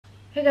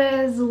Hey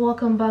guys,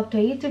 welcome back to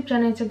our YouTube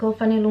channel. To go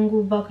Fanny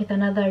Lungu back with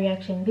another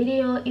reaction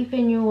video. If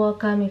you're new,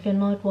 welcome. If you're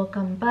not,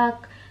 welcome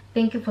back.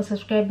 Thank you for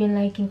subscribing,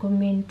 liking,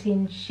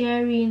 commenting,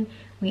 sharing.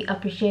 We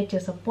appreciate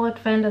your support.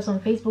 Find us on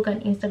Facebook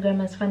and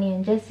Instagram as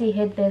Fanny&jessy.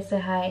 Head there, say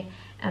hi,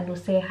 and we'll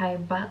say hi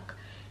back.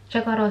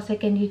 Check out our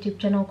second YouTube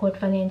channel called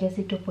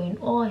Fanny&jessy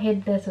 2.0.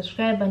 Head there,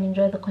 subscribe, and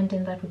enjoy the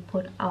content that we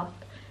put out.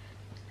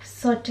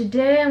 So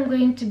today I'm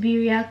going to be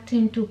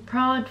reacting to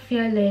Proud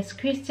Fearless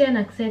Christian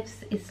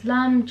Accepts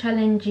Islam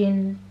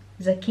challenging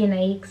Zakir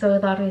Naik. So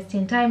without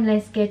wasting time,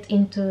 let's get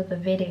into the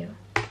video.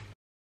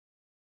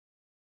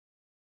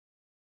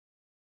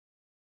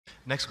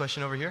 Next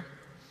question over here.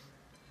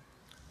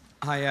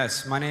 Hi,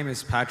 yes. My name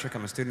is Patrick.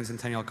 I'm a student in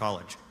Centennial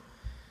College.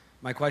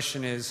 My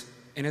question is,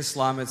 in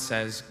Islam it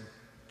says,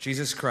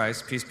 Jesus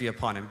Christ, peace be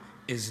upon him,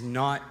 is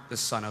not the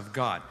Son of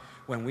God.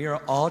 When we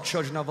are all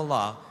children of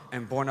Allah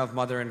and born of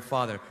mother and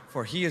father,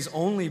 for he is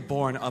only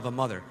born of a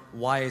mother,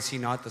 why is he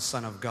not the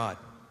Son of God?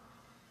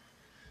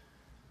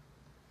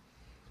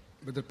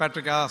 Brother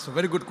Patrick asked a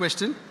very good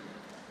question,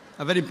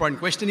 a very important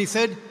question. He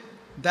said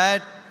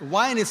that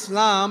why in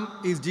Islam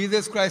is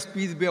Jesus Christ,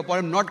 peace be upon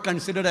him, not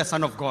considered as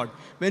Son of God?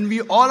 When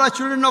we all are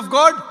children of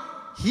God,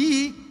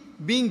 he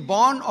being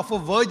born of a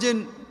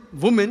virgin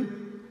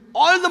woman,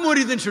 all the more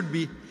reason should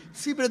be.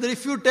 See brother,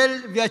 if you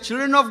tell we are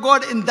children of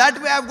God, in that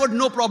way I've got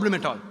no problem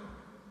at all.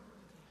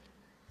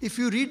 If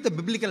you read the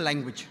biblical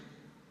language,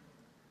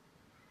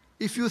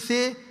 if you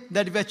say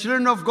that we are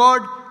children of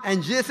God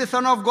and Jesus is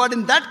Son of God,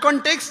 in that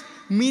context,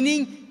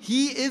 meaning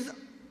he is a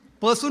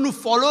person who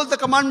follows the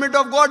commandment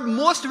of God,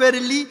 most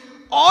verily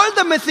all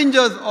the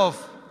messengers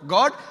of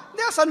God,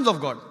 they are sons of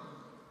God.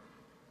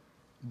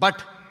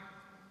 But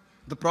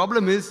the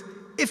problem is,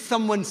 if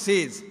someone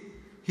says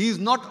he is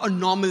not a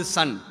normal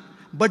son,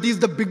 but he is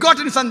the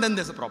begotten son, then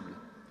there's a problem.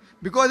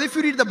 Because if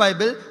you read the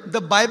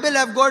Bible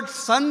have got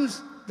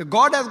sons. The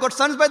God has got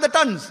sons by the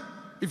tons.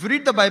 If you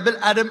read the Bible,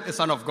 Adam is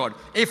son of God.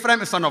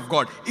 Ephraim is son of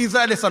God.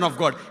 Israel is son of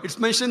God. It's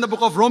mentioned in the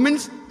book of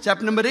Romans,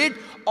 chapter number 8.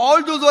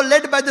 All those who are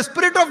led by the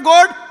Spirit of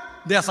God,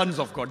 they are sons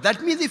of God.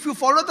 That means if you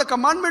follow the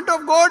commandment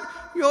of God,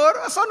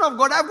 you're a son of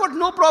God. I've got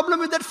no problem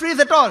with that phrase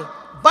at all.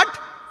 But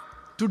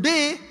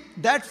today,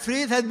 that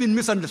phrase has been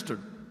misunderstood.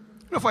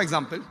 You know, for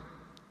example,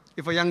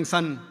 if a young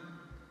son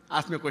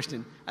asks me a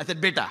question, I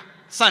said, Beta,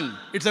 son,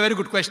 it's a very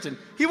good question.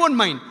 He won't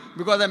mind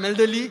because I'm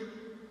elderly,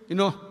 you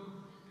know.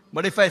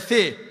 But if I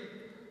say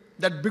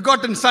that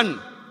begotten son,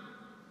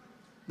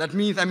 that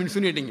means I'm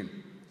insinuating him.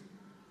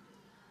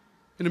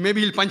 You know,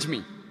 maybe he'll punch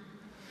me.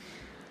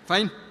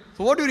 Fine?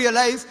 So what do you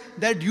realize?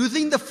 That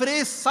using the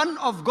phrase son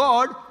of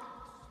God,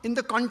 in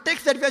the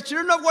context that we are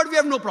children of God, we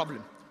have no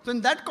problem. So in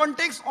that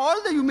context,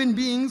 all the human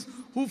beings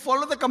who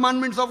follow the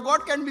commandments of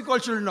God can be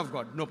called children of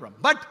God. No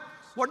problem. But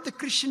what the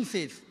Christian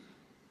says,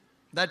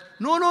 that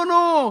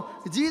no,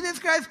 Jesus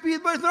Christ, peace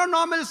be upon him, is not a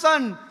normal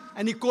son.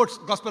 And he quotes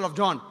Gospel of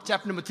John,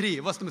 chapter number 3,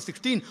 verse number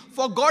 16.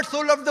 For God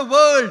so loved the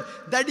world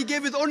that he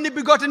gave his only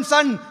begotten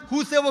son.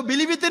 Whosoever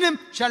believeth in him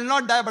shall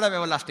not die but have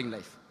everlasting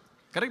life.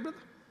 Correct, brother?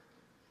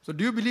 So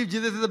do you believe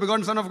Jesus is the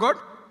begotten son of God?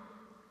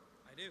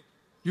 I do.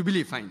 You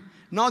believe, fine.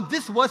 Now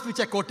this verse which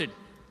I quoted,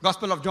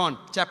 Gospel of John,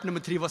 chapter number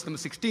 3, verse number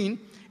 16,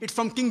 it's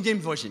from King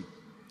James Version.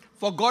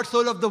 For God so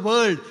loved the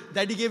world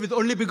that he gave his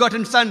only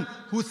begotten son.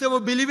 Whosoever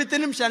believeth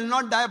in him shall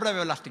not die but have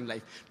everlasting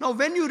life. Now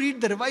when you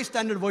read the Revised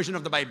Standard Version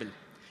of the Bible,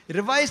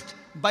 revised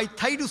by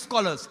Thaidu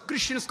scholars,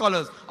 Christian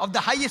scholars of the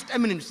highest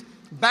eminence,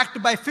 backed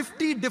by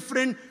 50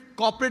 different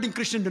cooperating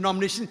Christian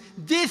denominations,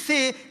 they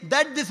say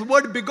that this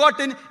word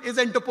begotten is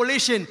an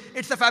interpolation,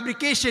 it's a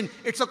fabrication,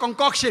 it's a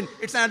concoction,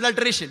 it's an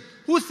adulteration.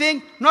 Who's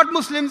saying? Not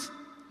Muslims,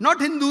 not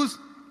Hindus.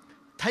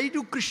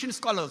 Thaidu Christian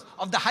scholars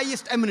of the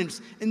highest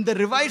eminence in the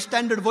Revised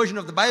Standard Version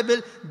of the Bible,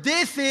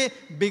 they say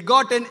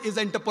begotten is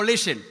an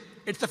interpolation,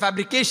 it's a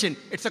fabrication,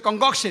 it's a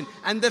concoction,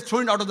 and they're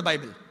thrown it out of the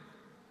Bible.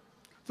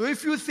 So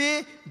if you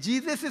say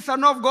Jesus is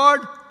Son of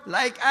God,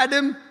 like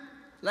Adam,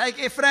 like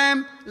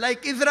Ephraim,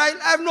 like Israel,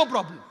 I have no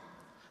problem.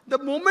 The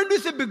moment you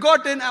say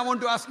begotten, I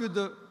want to ask you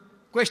the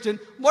question,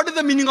 what is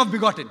the meaning of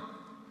begotten?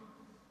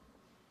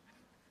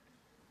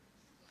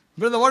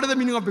 Brother, what is the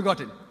meaning of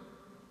begotten?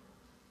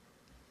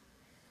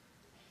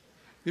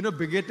 You know,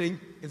 begetting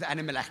is an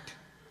animal act.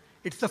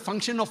 It's the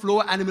function of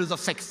lower animals of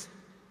sex.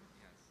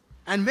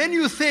 And when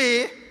you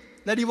say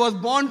that he was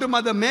born to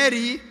Mother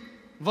Mary,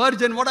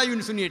 virgin, what are you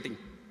insinuating?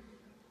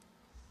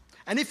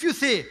 And if you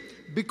say,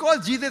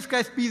 because Jesus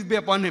Christ, peace be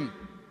upon him,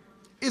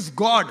 is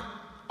God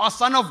or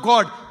Son of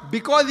God,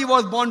 because he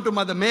was born to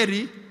Mother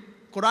Mary,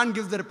 Quran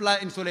gives the reply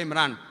in Surah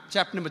Imran,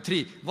 chapter number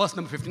 3, verse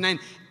number 59.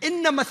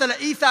 Inna masala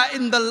Isa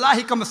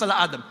indallahi ka masala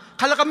Adam.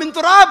 Khalaqa min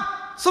turab,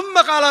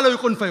 summa qala lahu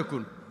kun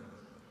fayakun.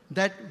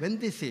 That when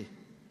they say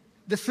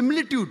the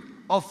similitude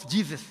of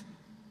Jesus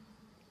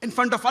in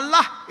front of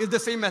Allah is the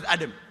same as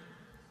Adam.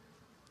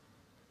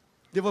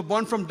 They were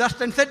born from dust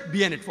and said,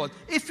 be and it was.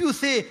 If you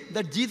say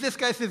that Jesus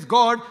Christ is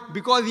God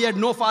because he had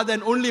no father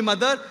and only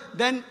mother,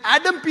 then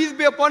Adam, peace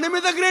be upon him,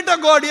 is a greater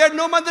God. He had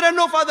no mother and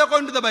no father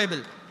according to the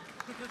Bible.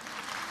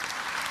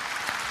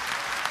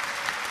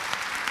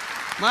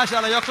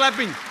 MashaAllah, you're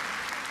clapping.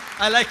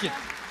 I like it.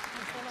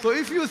 So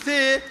if you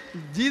say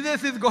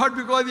Jesus is God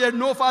because he had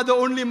no father,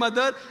 only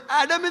mother,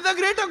 Adam is a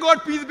greater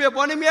God, peace be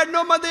upon him. He had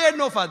no mother, he had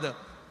no father.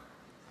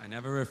 I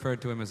never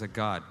referred to him as a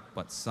God,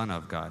 but son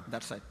of God.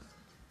 That's right.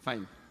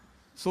 Fine.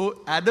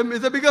 So Adam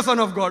is a bigger son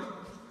of God.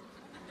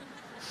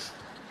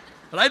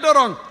 Right or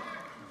wrong?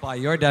 By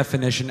your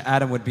definition,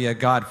 Adam would be a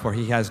God, for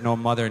he has no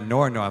mother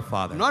nor no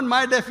father. Not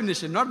my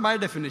definition, not my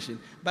definition.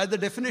 By the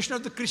definition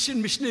of the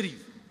Christian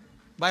missionaries.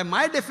 By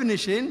my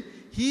definition,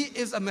 he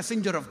is a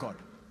messenger of God.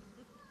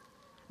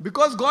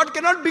 Because God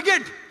cannot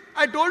beget.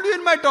 I told you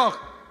in my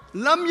talk.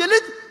 Lam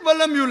yalid wa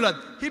lam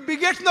yulad. He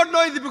begets not,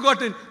 nor is he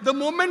begotten. The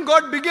moment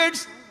God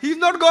begets, he is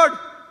not God.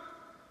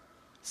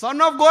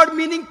 Son of God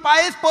meaning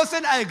pious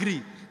person, I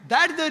agree.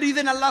 That's the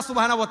reason Allah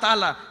subhanahu wa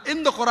ta'ala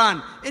in the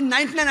Quran, in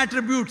 99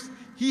 attributes,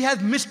 he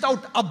has missed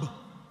out Ab,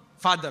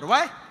 father.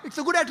 Why? It's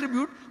a good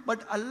attribute,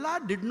 but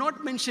Allah did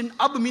not mention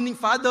Ab meaning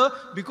father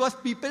because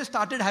people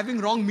started having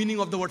wrong meaning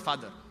of the word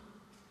father.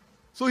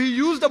 So he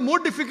used a more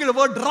difficult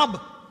word Rab,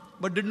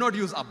 but did not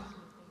use Ab.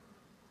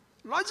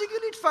 Logically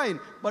it's fine,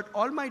 but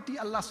Almighty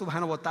Allah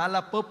subhanahu wa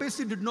ta'ala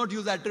purposely did not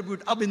use the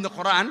attribute Ab in the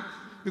Quran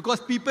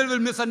because people will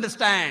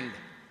misunderstand.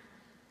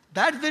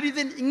 That's the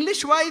reason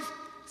English-wise,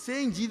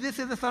 saying Jesus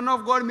is the son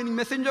of God, meaning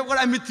messenger of God,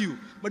 I'm with you.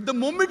 But the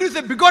moment you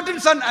say begotten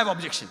son, I have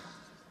objection.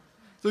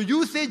 So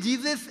you say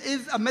Jesus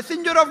is a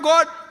messenger of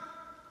God,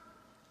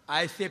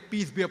 I say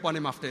peace be upon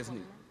him after his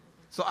name.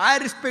 So I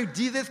respect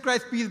Jesus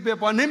Christ, peace be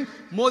upon him,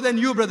 more than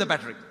you, Brother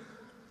Patrick.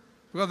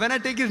 Because when I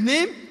take his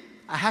name,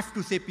 I have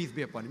to say peace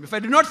be upon him. If I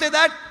do not say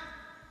that,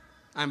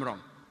 I'm wrong.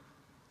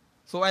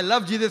 So I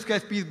love Jesus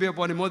Christ, peace be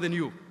upon him, more than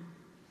you.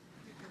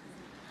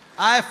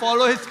 I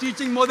follow his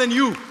teaching more than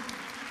you.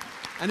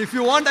 And if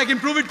you want, I can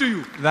prove it to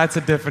you. That's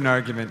a different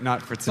argument,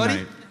 not for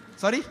tonight.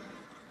 Sorry?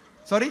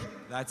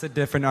 That's a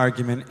different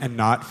argument and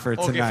not for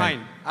tonight. Okay,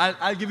 fine.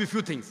 I'll give you a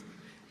few things.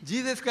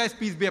 Jesus Christ,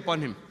 peace be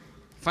upon him.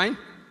 Fine?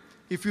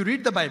 If you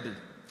read the Bible,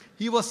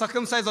 he was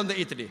circumcised on the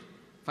 8th day.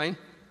 Fine?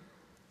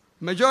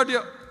 Majority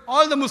of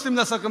all the Muslims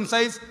are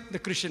circumcised, the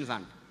Christians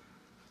aren't.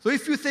 So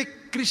if you say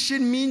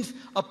Christian means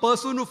a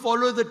person who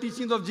follows the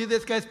teachings of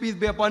Jesus Christ, peace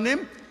be upon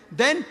him,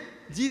 then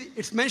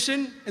it's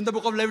mentioned in the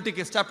book of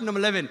Leviticus, chapter number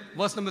 11,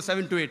 verse number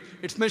 7 to 8.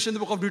 It's mentioned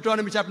in the book of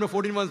Deuteronomy, chapter number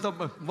 14,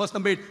 verse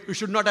number 8, you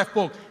should not have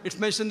pork. It's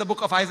mentioned in the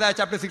book of Isaiah,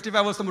 chapter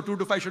 65, verse number 2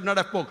 to 5, should not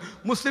have pork.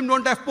 Muslims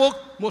don't have pork,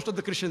 most of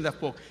the Christians have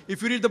pork.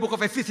 If you read the book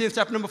of Ephesians,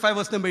 chapter number 5,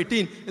 verse number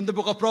 18, in the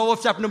book of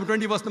Proverbs, chapter number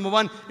 20, verse number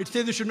 1, it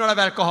says you should not have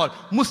alcohol.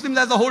 Muslims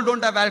as a whole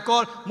don't have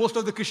alcohol, most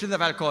of the Christians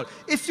have alcohol.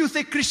 If you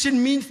say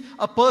Christian means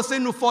a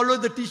person who follows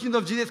the teachings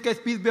of Jesus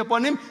Christ, peace be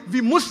upon him,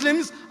 we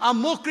Muslims are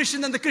more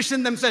Christian than the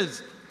Christians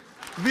themselves.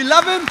 We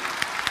love him.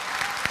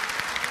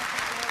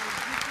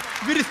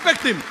 We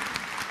respect him.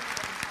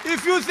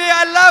 If you say,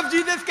 I love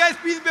Jesus Christ,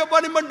 peace be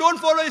upon him, but don't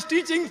follow his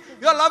teachings,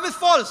 your love is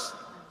false.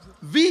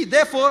 We,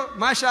 therefore,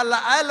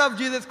 mashallah, I love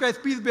Jesus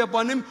Christ, peace be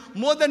upon him,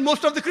 more than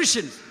most of the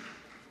Christians.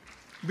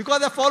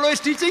 Because I follow his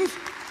teachings,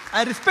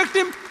 I respect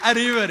him, I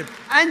revere him.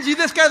 And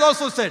Jesus Christ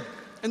also said,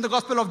 in the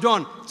Gospel of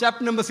John,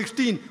 chapter number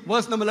 16,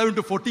 verse number 11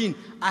 to 14,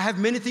 I have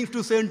many things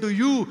to say unto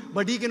you,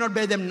 but ye cannot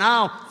bear them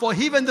now. For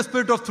he, when the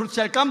Spirit of truth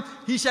shall come,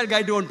 he shall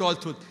guide you unto all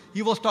truth.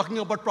 He was talking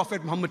about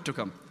Prophet Muhammad to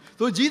come.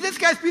 So Jesus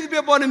Christ, peace be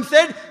upon him,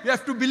 said, you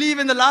have to believe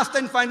in the last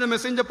and final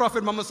messenger,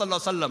 Prophet Muhammad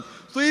sallallahu alaihi wasallam.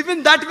 So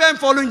even that way I'm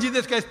following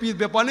Jesus Christ, peace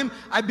be upon him.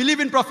 I believe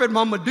in Prophet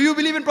Muhammad. Do you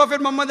believe in Prophet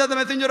Muhammad as the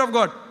messenger of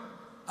God?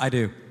 I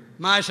do.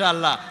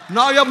 MashaAllah.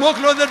 Now you're more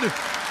closer to...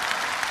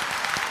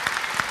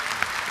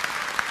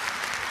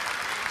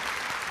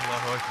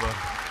 Allahu Akbar.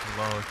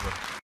 Allahu Akbar.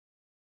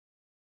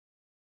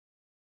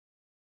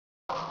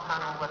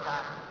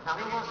 Now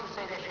he wants to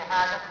say the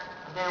Shahada,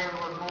 and then we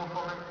will move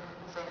forward and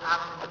say,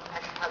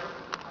 أشهد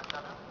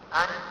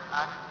أن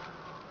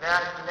لا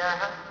إله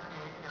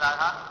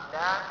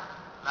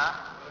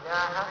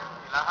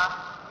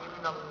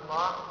إلا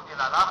الله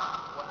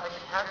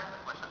وأشهد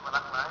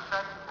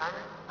أن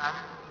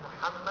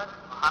محمد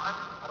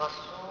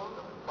رسول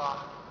الله.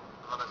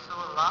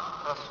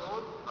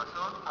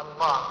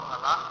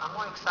 I'm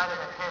more excited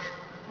than him.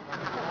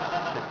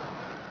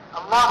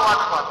 Allahu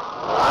Akbar.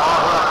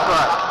 Allahu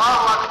Akbar.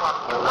 Allahu Akbar.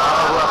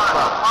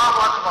 Allahu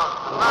Akbar.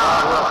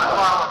 Allahu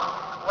Akbar.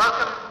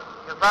 Welcome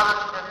your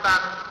brothers and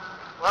family.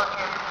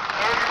 Welcome in.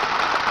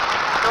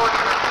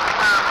 Children of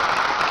Islam.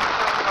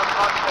 Children of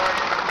God.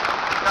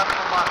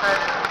 Jazakumullah khair.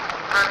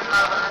 And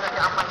Allah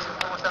amma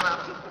yasifun wa salam.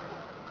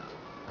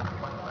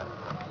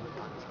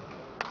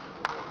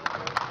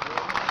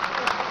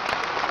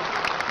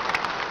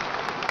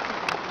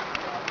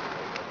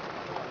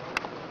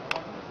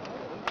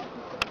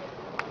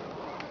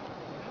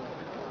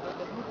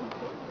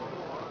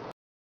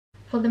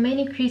 For the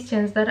many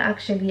Christians that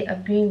actually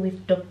agree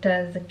with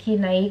Dr. Zakir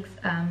Naik's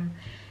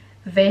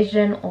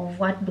version of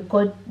what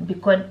begotten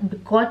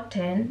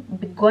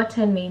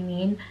may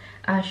mean,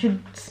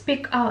 should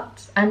speak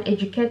out and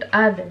educate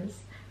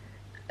others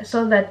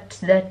so that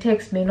the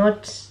text may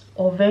not,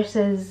 or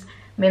verses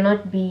may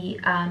not be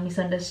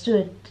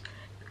misunderstood.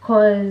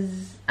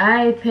 Because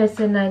I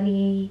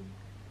personally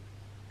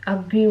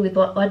agree with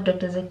what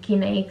Dr. Zakir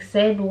Naik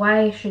said.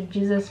 Why should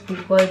Jesus be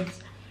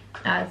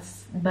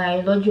God's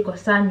biological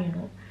son? You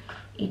know,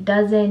 it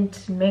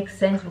doesn't make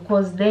sense,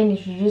 because then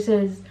it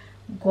reduces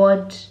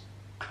God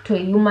to a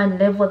human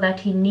level that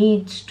he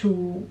needs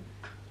to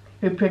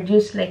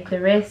reproduce like the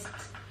rest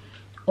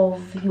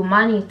of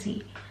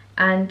humanity.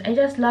 And I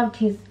just loved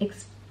his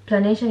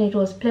explanation. It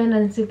was plain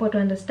and simple to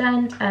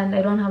understand, and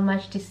I don't have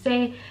much to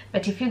say.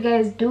 But if you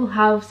guys do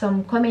have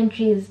some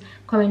commentaries,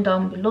 comment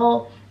down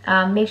below.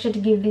 Make sure to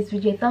give this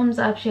video a thumbs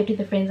up, share it with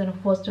your friends, and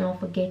of course do not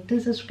forget to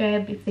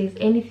subscribe. If there's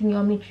anything you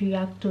want me to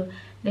react to,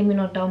 let me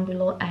know down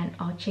below and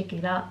I'll check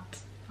it out.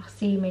 I'll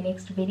see you in my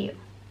next video.